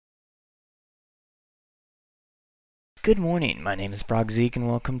Good morning, my name is Brock Zeke and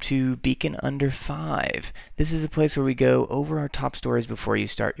welcome to Beacon Under 5. This is a place where we go over our top stories before you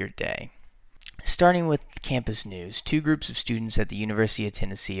start your day. Starting with campus news, two groups of students at the University of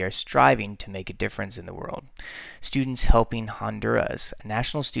Tennessee are striving to make a difference in the world. Students Helping Honduras, a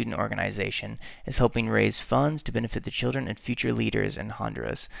national student organization, is helping raise funds to benefit the children and future leaders in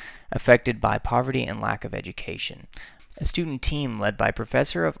Honduras affected by poverty and lack of education. A student team led by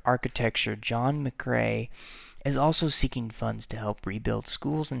Professor of Architecture John McRae is also seeking funds to help rebuild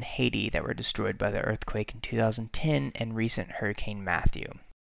schools in Haiti that were destroyed by the earthquake in 2010 and recent Hurricane Matthew.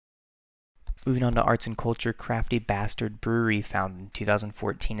 Moving on to arts and culture, Crafty Bastard Brewery, founded in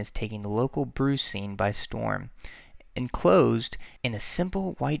 2014, is taking the local brew scene by storm. Enclosed in a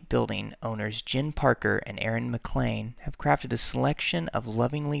simple white building, owners Jen Parker and Aaron McLean have crafted a selection of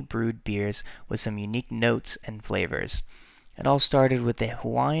lovingly brewed beers with some unique notes and flavors. It all started with a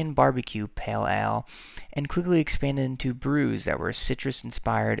Hawaiian barbecue pale ale and quickly expanded into brews that were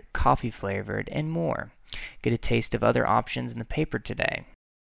citrus-inspired, coffee-flavored, and more. Get a taste of other options in the paper today.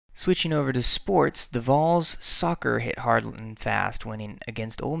 Switching over to sports, the Vols soccer hit hard and fast, winning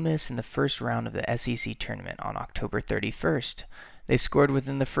against Ole Miss in the first round of the SEC tournament on October 31st. They scored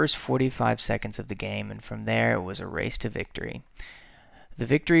within the first 45 seconds of the game, and from there it was a race to victory. The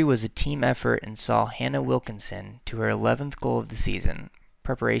victory was a team effort and saw Hannah Wilkinson to her 11th goal of the season.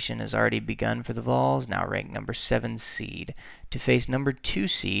 Preparation has already begun for the Vols, now ranked number 7 seed, to face number 2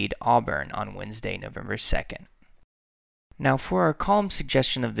 seed Auburn on Wednesday, November 2nd. Now for our column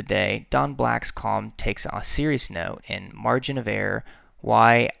suggestion of the day, Don Black's column takes a serious note in Margin of Error,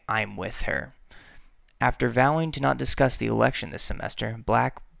 Why I'm With Her. After vowing to not discuss the election this semester,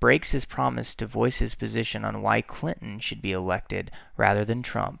 Black breaks his promise to voice his position on why Clinton should be elected rather than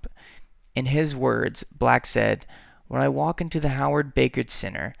Trump. In his words, Black said, "When I walk into the Howard Baker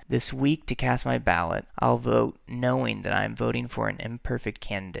Center this week to cast my ballot, I'll vote knowing that I am voting for an imperfect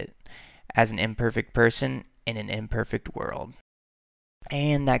candidate, as an imperfect person in an imperfect world."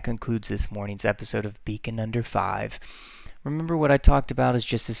 And that concludes this morning's episode of Beacon Under 5. Remember, what I talked about is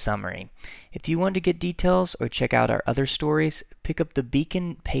just a summary. If you want to get details or check out our other stories, pick up the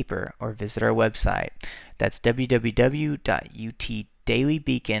Beacon paper or visit our website. That's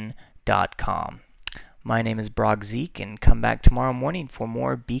www.utdailybeacon.com. My name is Brock Zeke, and come back tomorrow morning for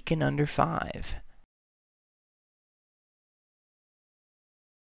more Beacon Under 5.